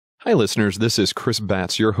Hi, listeners. This is Chris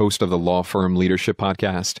Batts, your host of the Law Firm Leadership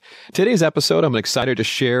Podcast. Today's episode I'm excited to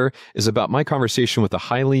share is about my conversation with a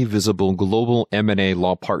highly visible global M&A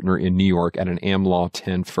law partner in New York at an Am Law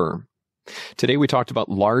 10 firm. Today, we talked about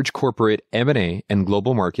large corporate M&A and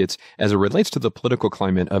global markets as it relates to the political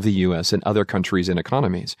climate of the U.S. and other countries and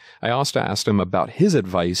economies. I also asked him about his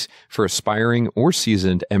advice for aspiring or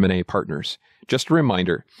seasoned M&A partners. Just a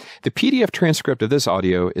reminder, the PDF transcript of this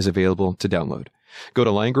audio is available to download. Go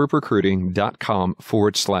to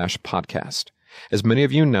liongrouprerecruiting.com/podcast. As many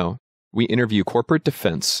of you know, we interview corporate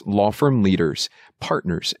defense, law firm leaders,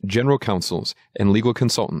 partners, general counsels, and legal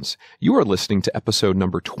consultants. You are listening to episode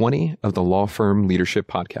number 20 of the Law Firm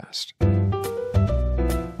Leadership Podcast.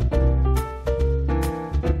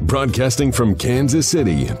 Broadcasting from Kansas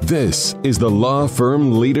City, this is the Law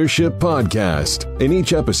Firm Leadership Podcast. In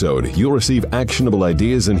each episode, you'll receive actionable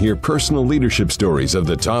ideas and hear personal leadership stories of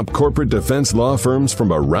the top corporate defense law firms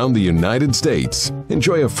from around the United States.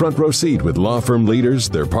 Enjoy a front row seat with law firm leaders,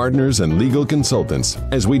 their partners, and legal consultants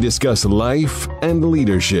as we discuss life and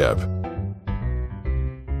leadership.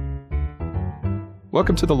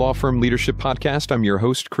 Welcome to the Law Firm Leadership Podcast. I'm your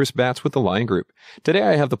host, Chris Batts with the Lion Group. Today,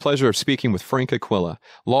 I have the pleasure of speaking with Frank Aquila,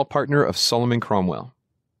 law partner of Sullivan Cromwell.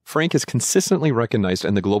 Frank is consistently recognized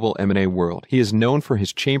in the global M&A world. He is known for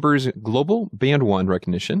his Chamber's Global Band 1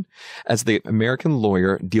 recognition as the American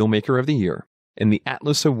Lawyer Dealmaker of the Year and the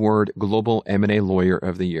Atlas Award Global M&A Lawyer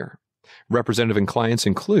of the Year. Representative clients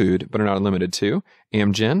include, but are not limited to,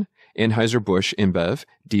 Amgen, Anheuser Busch, InBev,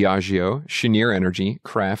 Diageo, Cheniere Energy,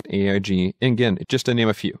 Kraft, AIG, and again, just to name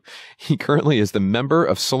a few. He currently is the member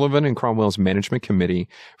of Sullivan and Cromwell's management committee.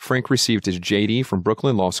 Frank received his JD from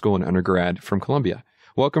Brooklyn Law School and undergrad from Columbia.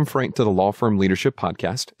 Welcome, Frank, to the Law Firm Leadership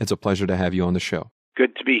Podcast. It's a pleasure to have you on the show.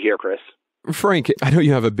 Good to be here, Chris. Frank, I know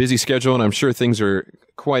you have a busy schedule, and I'm sure things are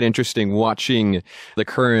quite interesting watching the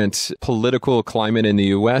current political climate in the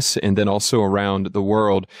U.S. and then also around the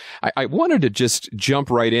world. I wanted to just jump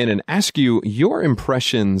right in and ask you your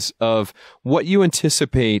impressions of what you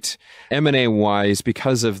anticipate M&A-wise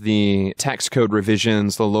because of the tax code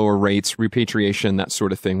revisions, the lower rates, repatriation, that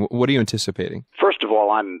sort of thing. What are you anticipating? First of all,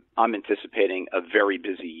 I'm anticipating a very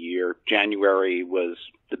busy year. January was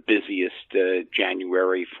the busiest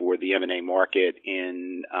January for the M&A market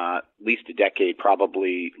in at least a decade,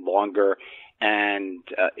 probably longer. And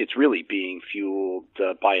it's really being fueled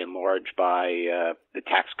by and large by the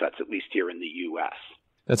tax cuts, at least here in the U.S.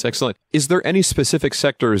 That's excellent. Is there any specific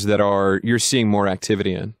sectors that you're seeing more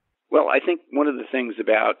activity in? Well, I think one of the things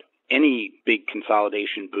about any big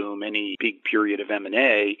consolidation boom, any big period of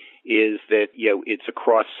M&A is that, it's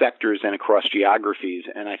across sectors and across geographies.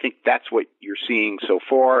 And I think that's what you're seeing so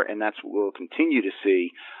far, and that's what we'll continue to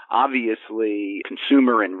see. Obviously,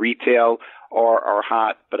 consumer and retail are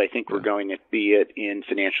hot, but I think we're going to see it in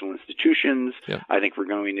financial institutions. Yeah. I think we're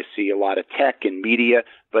going to see a lot of tech and media,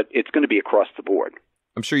 but it's going to be across the board.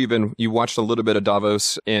 I'm sure you watched a little bit of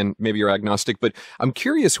Davos and maybe you're agnostic, but I'm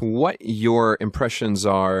curious what your impressions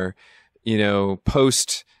are,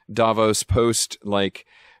 post Davos, post like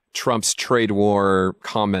Trump's trade war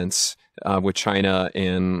comments with China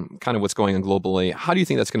and kind of what's going on globally. How do you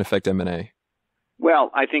think that's going to affect M&A?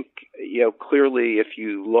 Well, I think, clearly if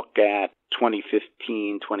you look at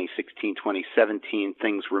 2015, 2016, 2017,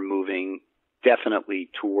 things were moving definitely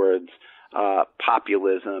towards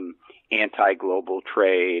populism, anti-global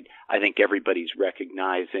trade. I think everybody's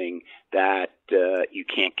recognizing that you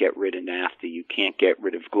can't get rid of NAFTA, you can't get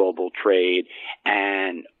rid of global trade,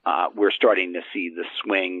 and we're starting to see the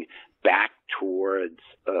swing back towards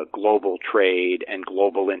global trade and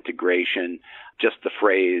global integration. Just the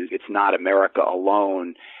phrase, it's not America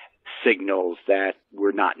alone, signals that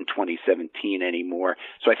we're not in 2017 anymore.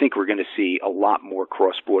 So I think we're going to see a lot more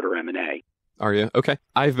cross-border M&A. Are you? Okay.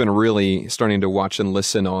 I've been really starting to watch and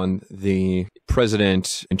listen on the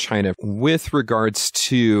president in China with regards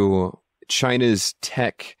to China's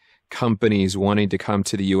tech companies wanting to come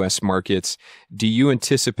to the U.S. markets. Do you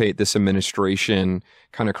anticipate this administration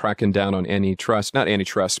kind of cracking down on not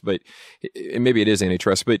antitrust, but maybe it is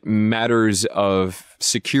antitrust, but matters of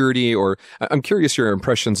security? Or I'm curious your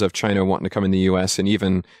impressions of China wanting to come in the U.S. and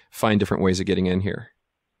even find different ways of getting in here.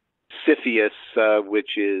 CFIUS,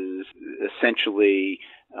 which is essentially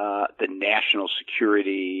the national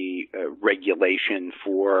security regulation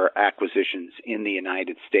for acquisitions in the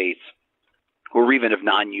United States, or even of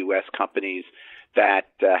non-U.S. companies that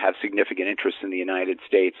have significant interest in the United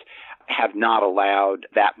States, have not allowed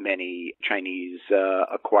that many Chinese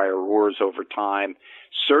acquirers over time.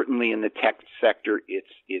 Certainly in the tech sector,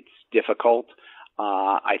 it's difficult.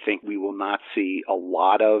 I think we will not see a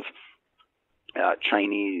lot of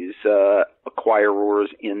Chinese acquirers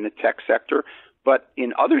in the tech sector. But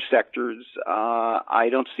in other sectors, I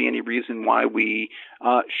don't see any reason why we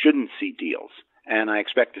shouldn't see deals. And I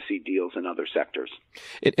expect to see deals in other sectors.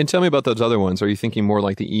 And tell me about those other ones. Are you thinking more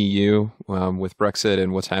like the EU with Brexit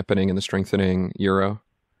and what's happening in the strengthening euro?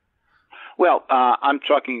 Well, I'm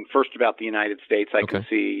talking first about the United States. I can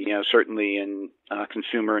see, certainly in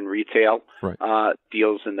consumer and retail,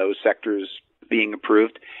 deals in those sectors being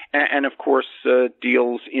approved. And of course,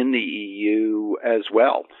 deals in the EU as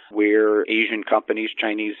well, where Asian companies,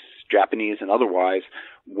 Chinese, Japanese, and otherwise,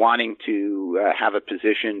 wanting to have a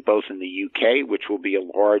position both in the UK, which will be a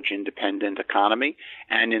large independent economy,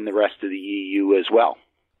 and in the rest of the EU as well.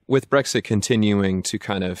 With Brexit continuing to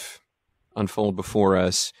kind of unfold before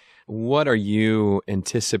us, what are you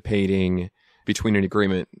anticipating between an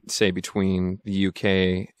agreement, say, between the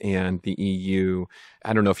UK and the EU?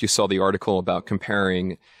 I don't know if you saw the article about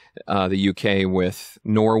comparing the UK with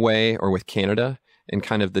Norway or with Canada and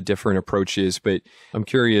kind of the different approaches, but I'm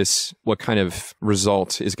curious what kind of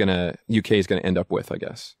result UK is going to end up with, I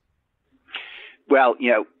guess. Well,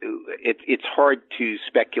 it's hard to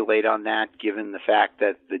speculate on that given the fact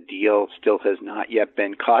that the deal still has not yet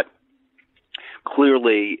been cut.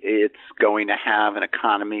 Clearly, it's going to have an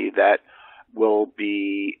economy that will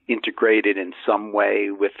be integrated in some way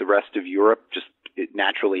with the rest of Europe. Just it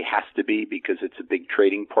naturally has to be because it's a big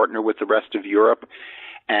trading partner with the rest of Europe.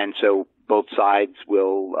 And so both sides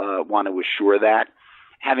will want to assure that.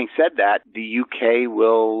 Having said that, the UK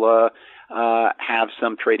will have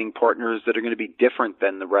some trading partners that are going to be different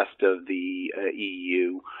than the rest of the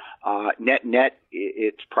EU. Net,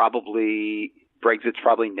 Brexit's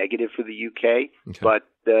probably negative for the UK, but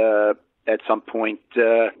at some point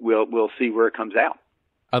we'll see where it comes out.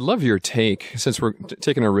 I'd love your take, since we're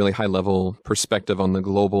taking a really high-level perspective on the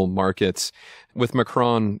global markets. With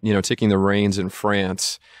Macron, taking the reins in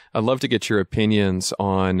France, I'd love to get your opinions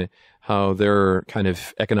on how their kind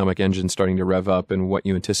of economic engine's starting to rev up and what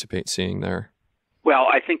you anticipate seeing there. Well,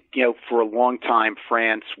 I think, for a long time,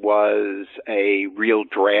 France was a real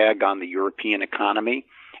drag on the European economy.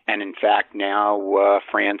 And in fact, now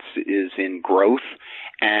France is in growth.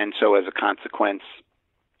 And so as a consequence,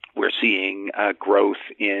 we're seeing growth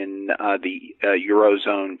in the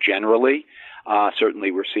Eurozone generally.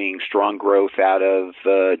 Certainly, we're seeing strong growth out of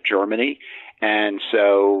Germany. And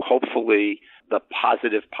so hopefully the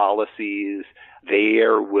positive policies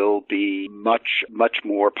there will be much, much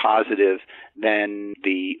more positive than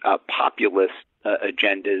the populist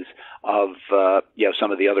agendas of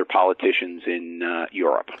some of the other politicians in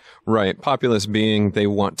Europe. Right. Populist being they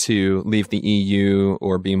want to leave the EU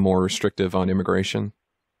or be more restrictive on immigration.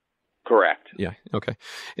 Correct. Yeah. Okay.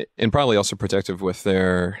 And probably also protective with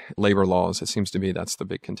their labor laws. It seems to me that's the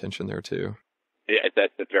big contention there too. Yeah,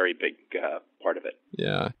 that's a very big part of it.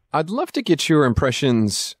 Yeah. I'd love to get your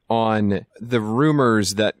impressions on the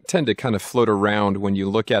rumors that tend to kind of float around when you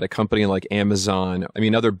look at a company like Amazon. I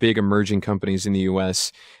mean, other big emerging companies in the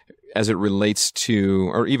U.S. as it relates to,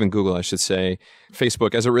 or even Google, I should say,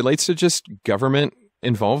 Facebook, as it relates to just government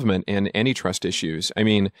involvement and antitrust issues. I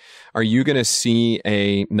mean, are you going to see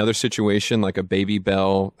another situation like a Baby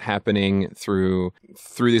Bell happening through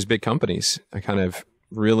these big companies, kind of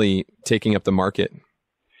really taking up the market?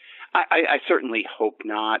 I certainly hope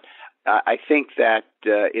not. I think that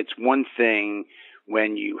it's one thing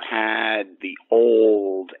when you had the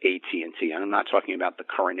old AT&T, and I'm not talking about the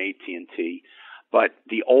current AT&T, but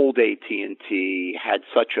the old AT&T had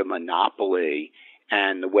such a monopoly,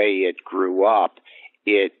 and the way it grew up,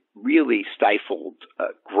 it really stifled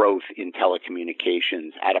growth in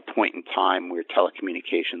telecommunications at a point in time where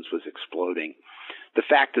telecommunications was exploding. The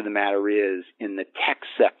fact of the matter is, in the tech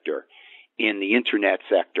sector, in the internet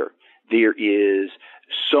sector, there is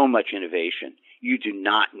so much innovation. You do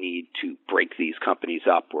not need to break these companies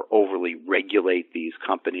up or overly regulate these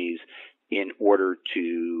companies in order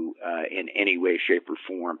to, in any way, shape, or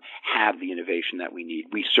form, have the innovation that we need.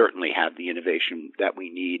 We certainly have the innovation that we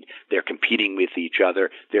need. They're competing with each other.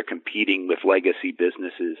 They're competing with legacy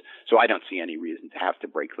businesses. So I don't see any reason to have to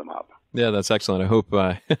break them up. Yeah, that's excellent. I hope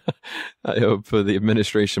I hope the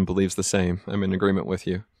administration believes the same. I'm in agreement with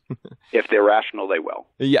you. If they're rational, they will.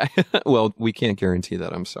 Yeah. Well, we can't guarantee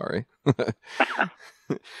that. I'm sorry.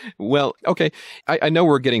 Well, okay. I know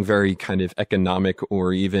we're getting very kind of economic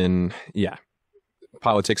or even,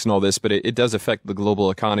 politics and all this, but it does affect the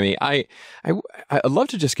global economy. I'd love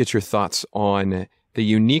to just get your thoughts on the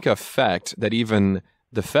unique effect that even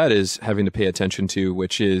the Fed is having to pay attention to,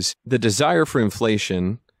 which is the desire for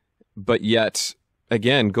inflation, but yet,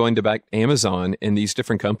 again, going to back Amazon and these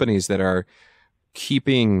different companies that are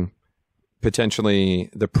keeping potentially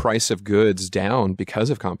the price of goods down because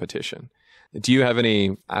of competition. Do you have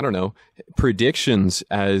any, predictions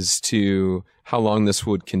as to how long this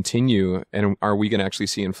would continue, and are we going to actually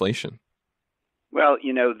see inflation? Well,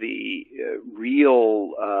 the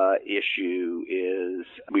real issue is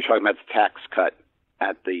we were talking about the tax cut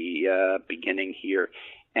at the beginning here.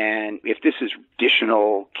 And if this is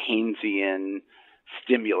additional Keynesian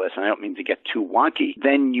stimulus, and I don't mean to get too wonky,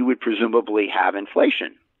 then you would presumably have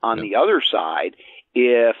inflation. On the other side,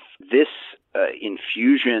 if this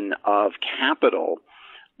infusion of capital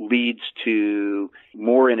leads to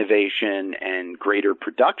more innovation and greater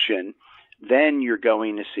production, then you're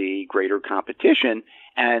going to see greater competition,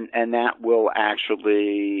 and that will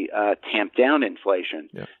actually tamp down inflation.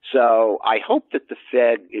 Yeah. So I hope that the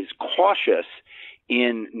Fed is cautious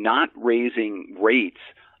in not raising rates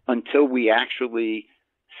until we actually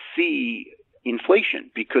see inflation,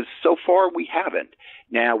 because so far we haven't.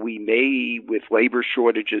 Now, we may, with labor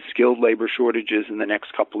shortages, skilled labor shortages in the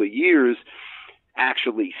next couple of years,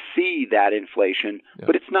 actually see that inflation,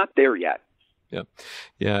 but it's not there yet.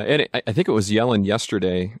 Yeah. And I think it was Yellen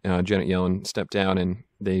yesterday, Janet Yellen stepped down, and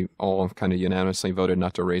they all kind of unanimously voted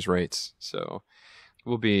not to raise rates. So it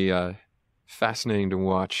will be fascinating to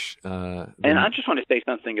watch. And I just want to say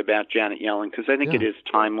something about Janet Yellen, because I think it is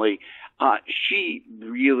timely. She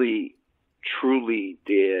really, truly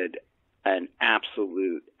did an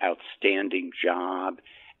absolute outstanding job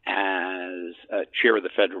as chair of the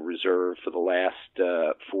Federal Reserve for the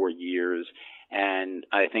last 4 years. And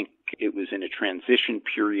I think it was in a transition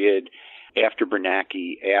period after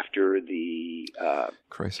Bernanke, after the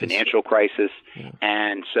financial crisis. Yeah.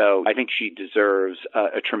 And so I think she deserves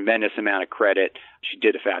a tremendous amount of credit. She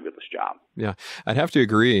did a fabulous job. Yeah, I'd have to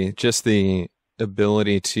agree. Just the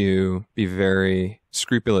ability to be very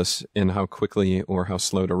scrupulous in how quickly or how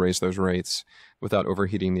slow to raise those rates without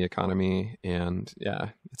overheating the economy. And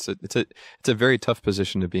it's a very tough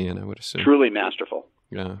position to be in, I would assume. Truly masterful.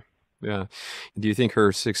 Yeah. Do you think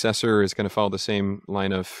her successor is going to follow the same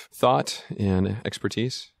line of thought and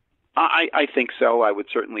expertise? I think so. I would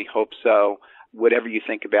certainly hope so. Whatever you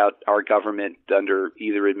think about our government under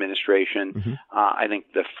either administration, I think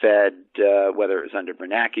the Fed, whether it was under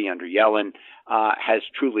Bernanke, under Yellen, has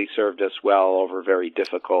truly served us well over very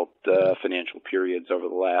difficult financial periods over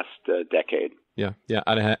the last decade. Yeah,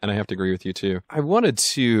 and I have to agree with you too. I wanted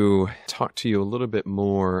to talk to you a little bit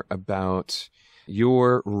more about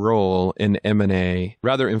your role in M&A,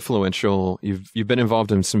 rather influential. You've been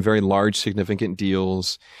involved in some very large, significant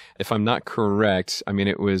deals. If I'm not correct, I mean,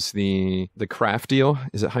 it was the Kraft deal.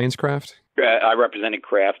 Is it Heinz Kraft? I represented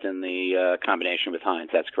Kraft in the combination with Heinz.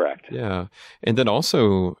 That's correct. Yeah. And then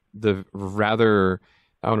also the rather,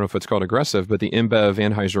 I don't know if it's called aggressive, but the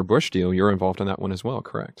InBev-Anheuser Busch deal, you're involved in that one as well,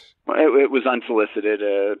 correct? Well, it was unsolicited.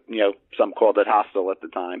 Some called it hostile at the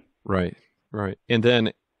time. Right. And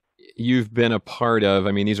then you've been a part of,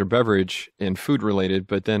 I mean, these are beverage and food related,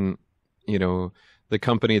 but then, the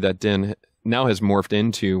company that now has morphed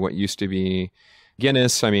into what used to be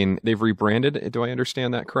Guinness. I mean, they've rebranded. Do I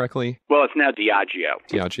understand that correctly? Well, it's now Diageo.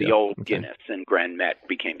 The old Guinness and Grand Met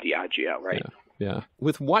became Diageo, right? Yeah.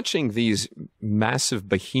 With watching these massive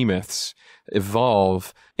behemoths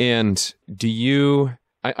evolve, and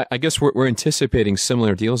I guess we're anticipating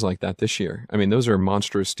similar deals like that this year. I mean, those are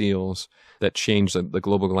monstrous deals that change the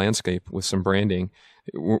global landscape with some branding.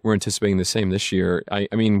 We're anticipating the same this year. I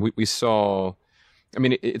mean, we saw,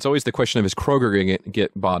 it's always the question of, is Kroger going to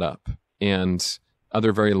get bought up and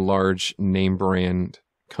other very large name brand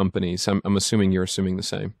companies? I'm assuming you're assuming the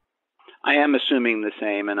same. I am assuming the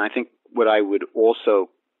same. And I think what I would also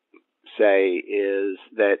say is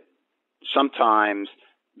that sometimes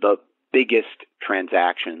the biggest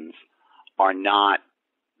transactions are not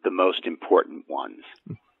the most important ones.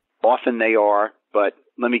 Often they are, but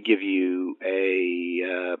let me give you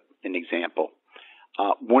an example.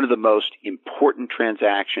 One of the most important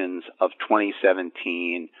transactions of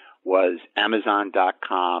 2017 was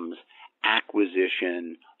Amazon.com's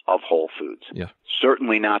acquisition of Whole Foods. Yeah.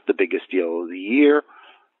 Certainly not the biggest deal of the year.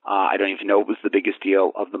 I don't even know it was the biggest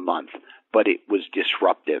deal of the month, but it was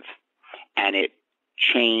disruptive, and it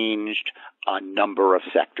changed a number of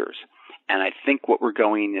sectors. And I think what we're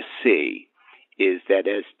going to see is that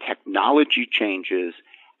as technology changes,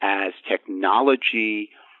 as technology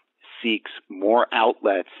seeks more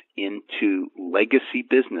outlets into legacy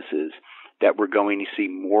businesses, that we're going to see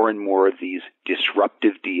more and more of these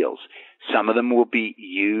disruptive deals. Some of them will be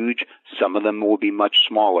huge, some of them will be much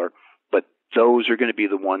smaller, but those are going to be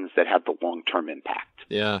the ones that have the long-term impact.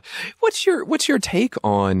 Yeah. What's your take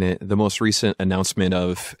on the most recent announcement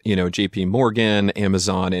of, JP Morgan,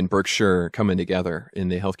 Amazon, and Berkshire coming together in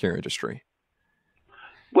the healthcare industry?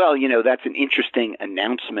 Well, that's an interesting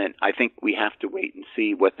announcement. I think we have to wait and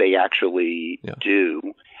see what they actually do.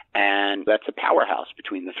 And that's a powerhouse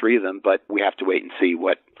between the three of them, but we have to wait and see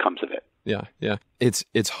what comes of it. Yeah, yeah.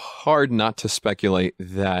 It's hard not to speculate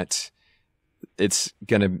that it's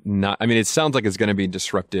going to not, it sounds like it's going to be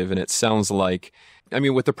disruptive, and it sounds like,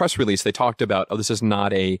 with the press release, they talked about, this is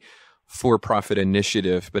not a for-profit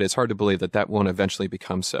initiative, but it's hard to believe that won't eventually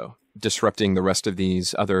become so, disrupting the rest of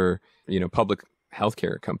these other, public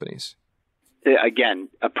healthcare companies. Again,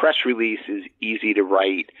 a press release is easy to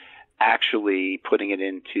write. Actually putting it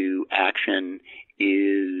into action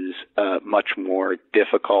is much more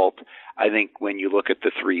difficult. I think when you look at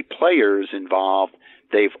the three players involved,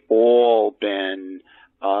 they've all been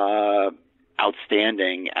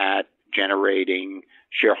outstanding at generating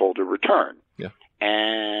shareholder return. Yeah.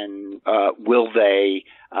 And will they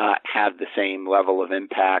have the same level of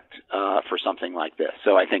impact for something like this?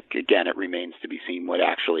 So I think, again, it remains to be seen what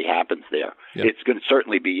actually happens there. Yeah. It's going to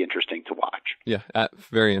certainly be interesting to watch. Yeah,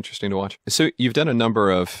 very interesting to watch. So you've done a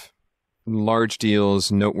number of large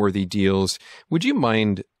deals, noteworthy deals. Would you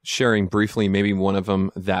mind sharing briefly maybe one of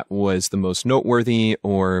them that was the most noteworthy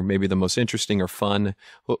or maybe the most interesting or fun?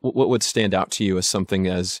 What would stand out to you as something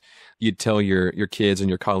as you'd tell your kids and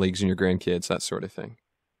your colleagues and your grandkids, that sort of thing?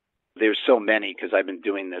 There's so many because I've been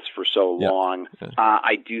doing this for so long. Yeah.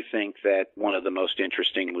 I do think that one of the most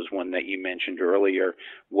interesting was one that you mentioned earlier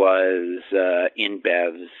was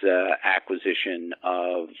InBev's acquisition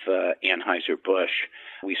of Anheuser Busch.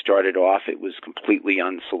 We started off, it was completely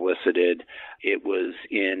unsolicited. It was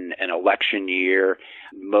in an election year.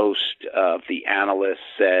 Most of the analysts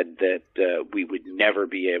said that we would never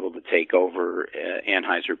be able to take over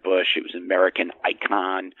Anheuser Busch. It was an American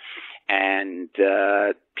icon. And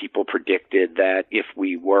people predicted that if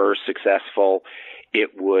we were successful, it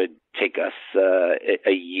would take us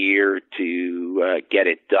a year to get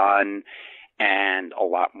it done and a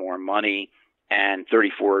lot more money. And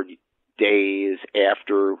 34 days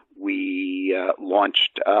after we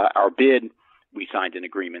launched our bid, we signed an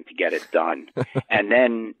agreement to get it done. And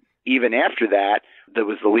then even after that, there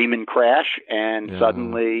was the Lehman crash, and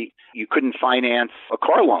suddenly you couldn't finance a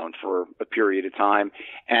car loan for a period of time.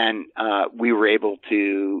 And we were able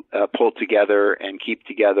to pull together and keep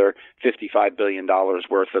together $55 billion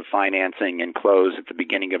worth of financing and close at the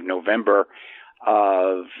beginning of November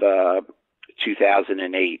of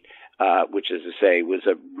 2008. Which, as I say, was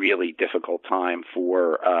a really difficult time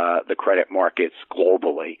for the credit markets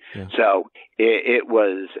globally. Yeah. So it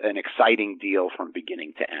was an exciting deal from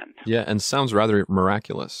beginning to end. Yeah, and sounds rather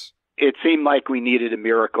miraculous. It seemed like we needed a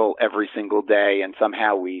miracle every single day, and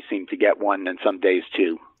somehow we seemed to get one, and some days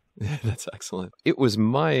two. That's excellent. It was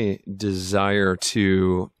my desire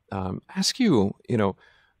to ask you,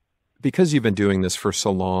 because you've been doing this for so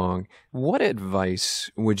long, what advice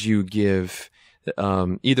would you give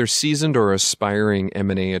either seasoned or aspiring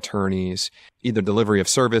M&A attorneys, either delivery of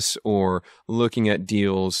service or looking at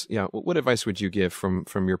deals? Yeah, what advice would you give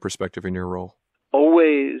from your perspective in your role?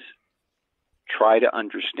 Always try to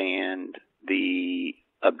understand the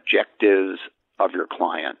objectives of your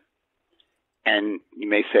client. And you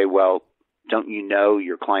may say, well, don't you know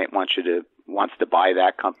your client wants to buy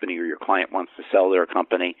that company, or your client wants to sell their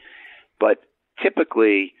company? But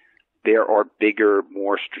typically there are bigger,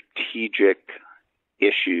 more strategic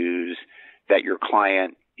issues that your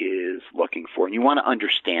client is looking for. And you want to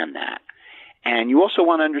understand that. And you also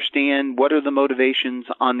want to understand what are the motivations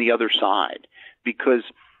on the other side. Because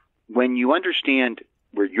when you understand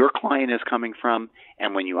where your client is coming from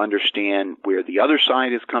and when you understand where the other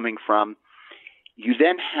side is coming from, you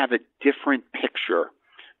then have a different picture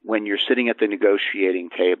when you're sitting at the negotiating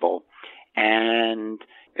table. And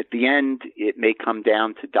at the end, it may come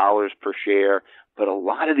down to dollars per share, but a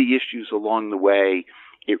lot of the issues along the way,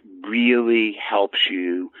 it really helps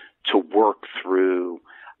you to work through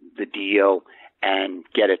the deal and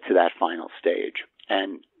get it to that final stage.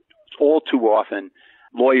 And all too often,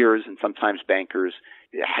 lawyers and sometimes bankers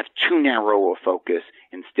have too narrow a focus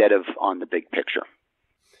instead of on the big picture.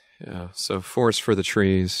 Yeah, so forest for the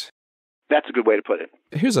trees. That's a good way to put it.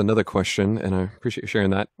 Here's another question, and I appreciate you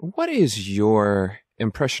sharing that. What is your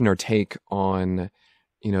impression or take on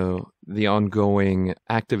the ongoing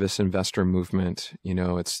activist investor movement?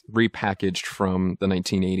 It's repackaged from the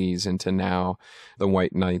 1980s into now the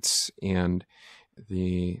white knights and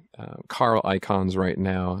the Carl icons right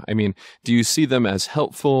now. Do you see them as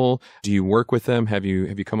helpful? Do you work with them? Have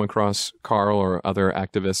you come across Carl or other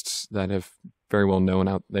activists that have very well known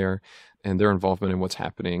out there and their involvement in what's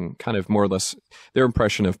happening, kind of more or less their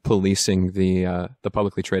impression of policing the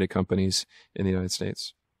publicly traded companies in the United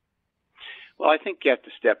States? Well, I think you have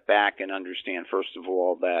to step back and understand, first of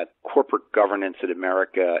all, that corporate governance in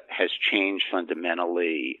America has changed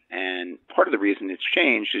fundamentally. And part of the reason it's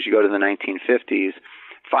changed is you go to the 1950s,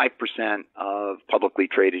 5% of publicly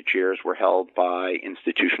traded shares were held by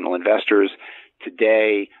institutional investors.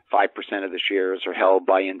 Today, 5% of the shares are held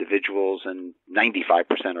by individuals and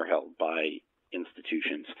 95% are held by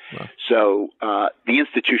institutions. Wow. So the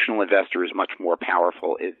institutional investor is much more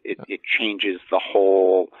powerful. It changes the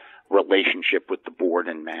whole relationship with the board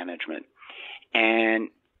and management. And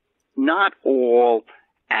not all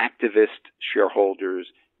activist shareholders,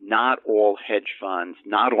 not all hedge funds,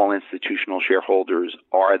 not all institutional shareholders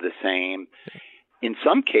are the same. In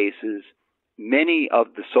some cases, many of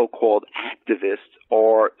the so-called activists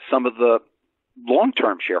are some of the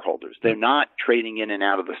long-term shareholders. They're not trading in and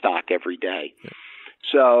out of the stock every day.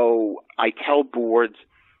 So I tell boards,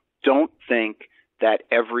 don't think that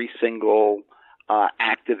every single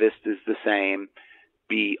activist is the same.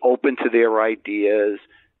 Be open to their ideas.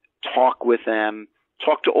 Talk with them.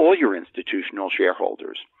 Talk to all your institutional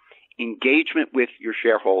shareholders. Engagement with your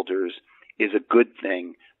shareholders is a good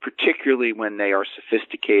thing, particularly when they are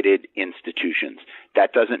sophisticated institutions.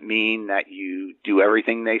 That doesn't mean that you do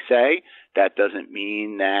everything they say. That doesn't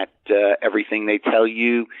mean that everything they tell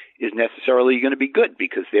you is necessarily going to be good,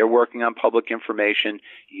 because they're working on public information.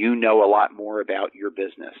 You know a lot more about your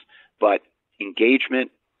business. But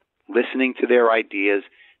engagement, listening to their ideas,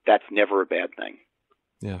 that's never a bad thing.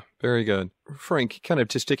 Yeah, very good. Frank, kind of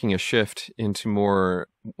just taking a shift into more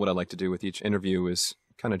what I like to do with each interview is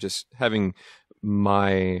kind of just having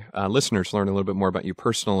my listeners learn a little bit more about you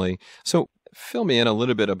personally. So fill me in a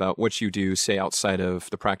little bit about what you do, say, outside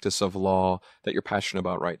of the practice of law that you're passionate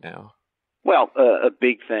about right now. Well, a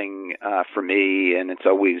big thing for me, and it's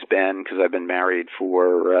always been, because I've been married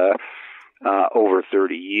for over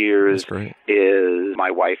 30 years, is my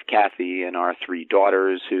wife, Kathy, and our 3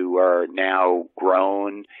 daughters who are now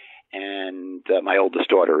grown. And my oldest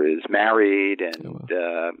daughter is married, and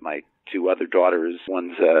my 2 other daughters,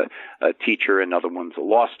 one's a teacher, another one's a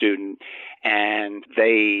law student. And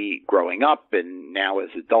they, growing up and now as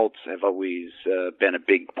adults, have always been a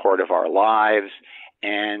big part of our lives.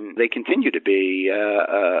 And they continue to be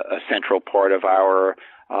a central part of our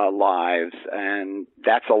lives. And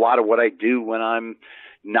that's a lot of what I do when I'm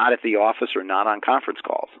not at the office or not on conference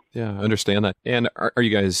calls. Yeah, I understand that. And are you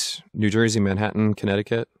guys New Jersey, Manhattan,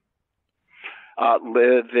 Connecticut?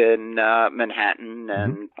 Live in Manhattan,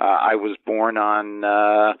 and I was born on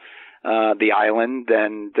the island,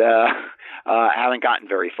 and haven't gotten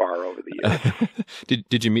very far over the years.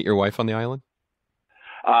 Did you meet your wife on the island?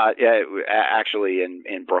 Yeah, actually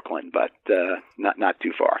in Brooklyn, but not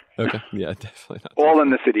too far. Okay, yeah, definitely not. All in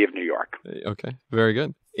the city of New York. Okay, very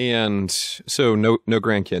good. And so no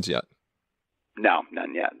grandkids yet? No,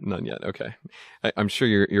 none yet. None yet. Okay, I'm sure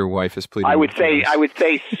your wife is pleading. I would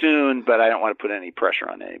say soon, but I don't want to put any pressure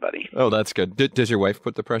on anybody. Oh, that's good. Does your wife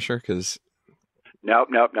put the pressure? Because No,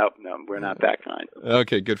 we're not that kind.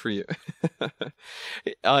 Okay, good for you.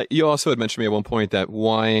 You also had mentioned to me at one point that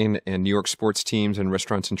wine and New York sports teams and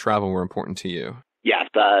restaurants and travel were important to you. Yes,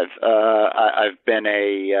 I've been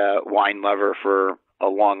a wine lover for a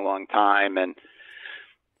long time, and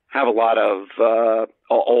have a lot of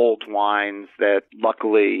old wines that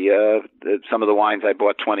luckily some of the wines I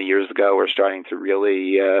bought 20 years ago are starting to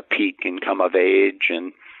really peak and come of age,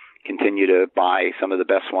 and continue to buy some of the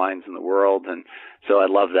best wines in the world. And so I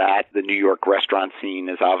love that. The New York restaurant scene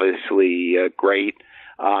is obviously great.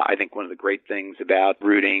 I think one of the great things about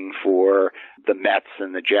rooting for the Mets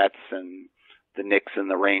and the Jets and the Knicks and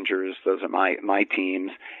the Rangers, those are my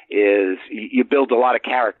teams, is you build a lot of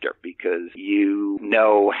character, because you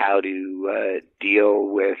know how to deal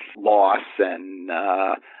with loss and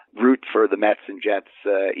root for the Mets and Jets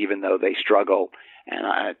even though they struggle. And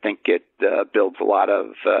I think it builds a lot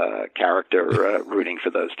of character rooting for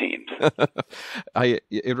those teams.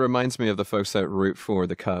 It reminds me of the folks that root for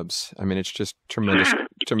the Cubs. I mean, it's just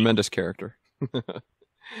tremendous character.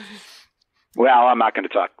 Well, I'm not going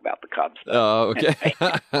to talk about the Cubs. Oh, okay.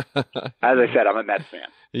 As I said, I'm a Mets fan.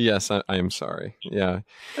 Yes, I am sorry. Yeah.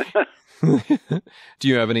 Do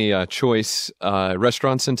you have any choice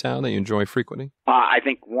restaurants in town that you enjoy frequenting? I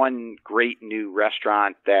think one great new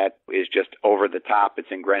restaurant that is just over the top. It's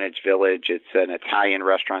in Greenwich Village. It's an Italian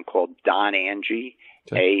restaurant called Don Angie,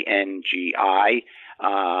 Angi,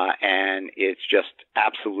 and it's just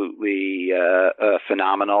absolutely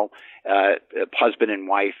phenomenal. Husband and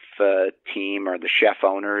wife team are the chef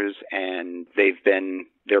owners, and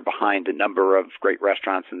they're behind a number of great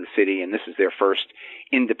restaurants in the city, and this is their first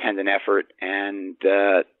independent effort, and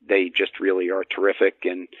they just really are terrific.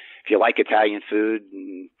 And if you like Italian food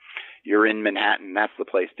and you're in Manhattan, that's the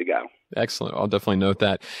place to go. Excellent. I'll definitely note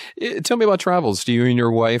that. Tell me about travels. Do you and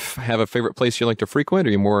your wife have a favorite place you like to frequent, or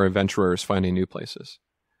are you more adventurers finding new places?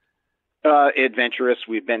 Adventurous.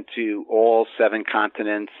 We've been to all 7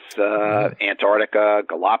 continents, Antarctica,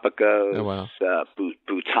 Galapagos, oh, wow.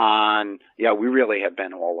 Bhutan. Yeah, we really have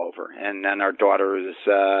been all over. And then our daughters,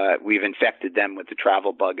 we've infected them with the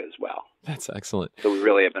travel bug as well. That's excellent. So we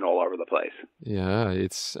really have been all over the place. Yeah,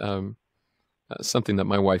 it's something that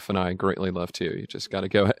my wife and I greatly love too. You just got to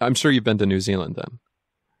go. I'm sure you've been to New Zealand then.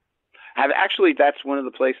 Actually, that's one of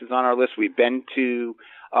the places on our list. We've been to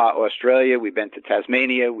Australia, we've been to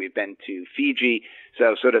Tasmania, we've been to Fiji,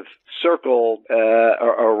 so sort of circle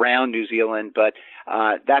around New Zealand, but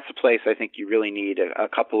that's a place I think you really need a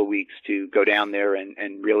couple of weeks to go down there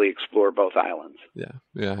and really explore both islands. Yeah,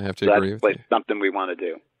 I have to agree with you. That's something we want to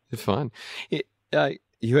do. It's fun.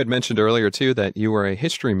 You had mentioned earlier, too, that you were a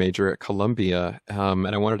history major at Columbia, and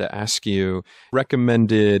I wanted to ask you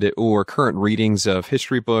recommended or current readings of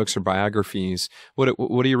history books or biographies. What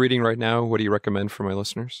are you reading right now? What do you recommend for my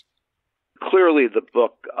listeners? Clearly, the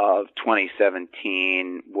book of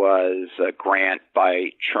 2017 was Grant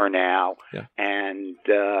by Chernow. Yeah. And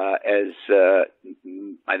as I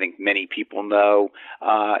think many people know,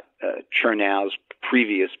 Chernow's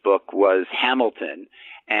previous book was Hamilton.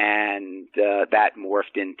 And that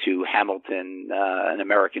morphed into Hamilton, an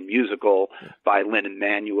American musical by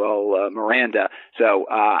Lin-Manuel Miranda. So,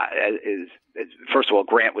 first of all,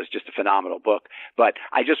 Grant was just a phenomenal book. But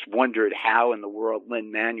I just wondered how in the world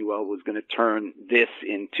Lin-Manuel was going to turn this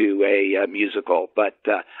into a musical. But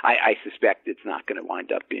I suspect it's not going to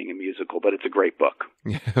wind up being a musical, but it's a great book.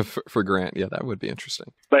 Yeah, for Grant, yeah, that would be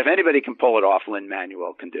interesting. But if anybody can pull it off,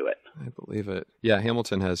 Lin-Manuel can do it. I believe it. Yeah,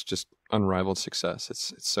 Hamilton has just unrivaled success.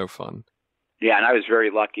 It's so fun. Yeah, and I was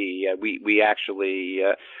very lucky. We actually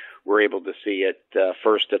were able to see it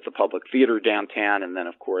first at the Public Theater downtown, and then,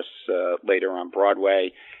 of course, later on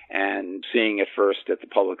Broadway. And seeing it first at the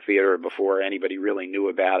Public Theater before anybody really knew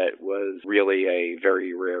about it was really a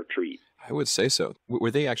very rare treat. I would say so. Were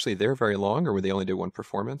they actually there very long, or were they only do one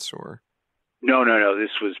performance, or? No.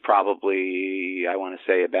 This was probably, I want to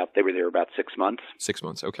say they were there about 6 months. 6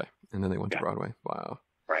 months, okay. And then they went to Broadway. Wow.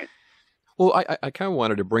 Right. Well, I kind of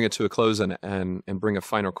wanted to bring it to a close and bring a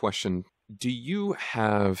final question. Do you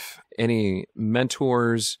have any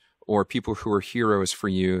mentors or people who are heroes for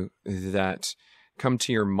you that come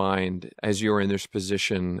to your mind as you're in this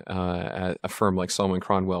position at a firm like Sullivan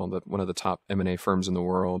Cromwell, one of the top M&A firms in the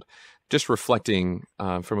world, just reflecting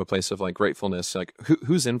from a place of like gratefulness, like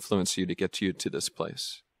who's influenced you to get you to this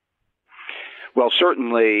place? Well,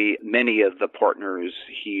 certainly many of the partners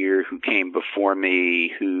here who came before me,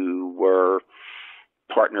 who were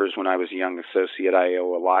partners when I was a young associate, I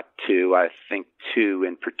owe a lot to. I think two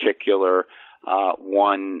in particular.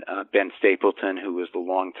 One, Ben Stapleton, who was the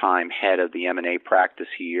longtime head of the M&A practice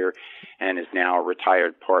here and is now a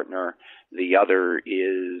retired partner. The other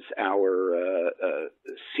is our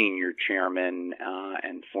senior chairman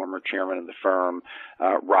and former chairman of the firm,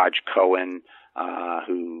 Raj Cohen,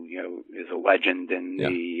 who is a legend in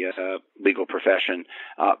the legal profession.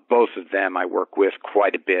 Both of them I work with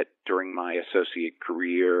quite a bit during my associate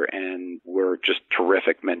career, and were just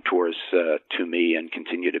terrific mentors to me, and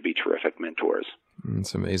continue to be terrific mentors.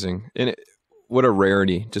 It's amazing, and what a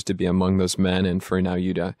rarity just to be among those men, and for now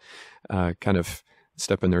you to kind of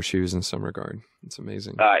step in their shoes in some regard. It's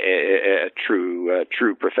amazing. A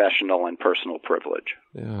true professional and personal privilege.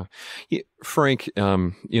 Yeah, Frank.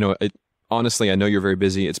 Honestly, I know you're very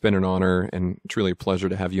busy. It's been an honor and truly a pleasure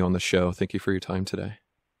to have you on the show. Thank you for your time today.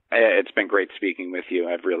 It's been great speaking with you.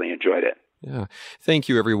 I've really enjoyed it. Yeah. Thank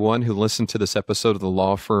you, everyone who listened to this episode of the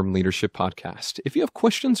Law Firm Leadership Podcast. If you have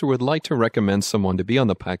questions or would like to recommend someone to be on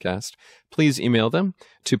the podcast, please email them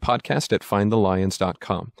to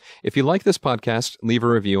podcast@findthelions.com. If you like this podcast, leave a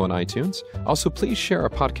review on iTunes. Also, please share our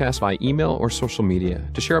podcast by email or social media.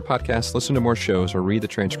 To share our podcast, listen to more shows, or read the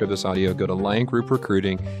transcript of this audio, go to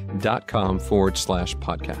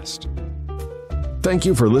liongroup.recruiting.com/podcast. Thank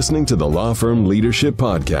you for listening to the Law Firm Leadership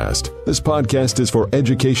Podcast. This podcast is for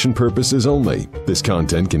education purposes only. This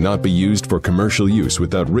content cannot be used for commercial use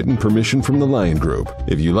without written permission from the Lion Group.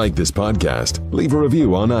 If you like this podcast, leave a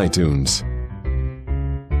review on iTunes.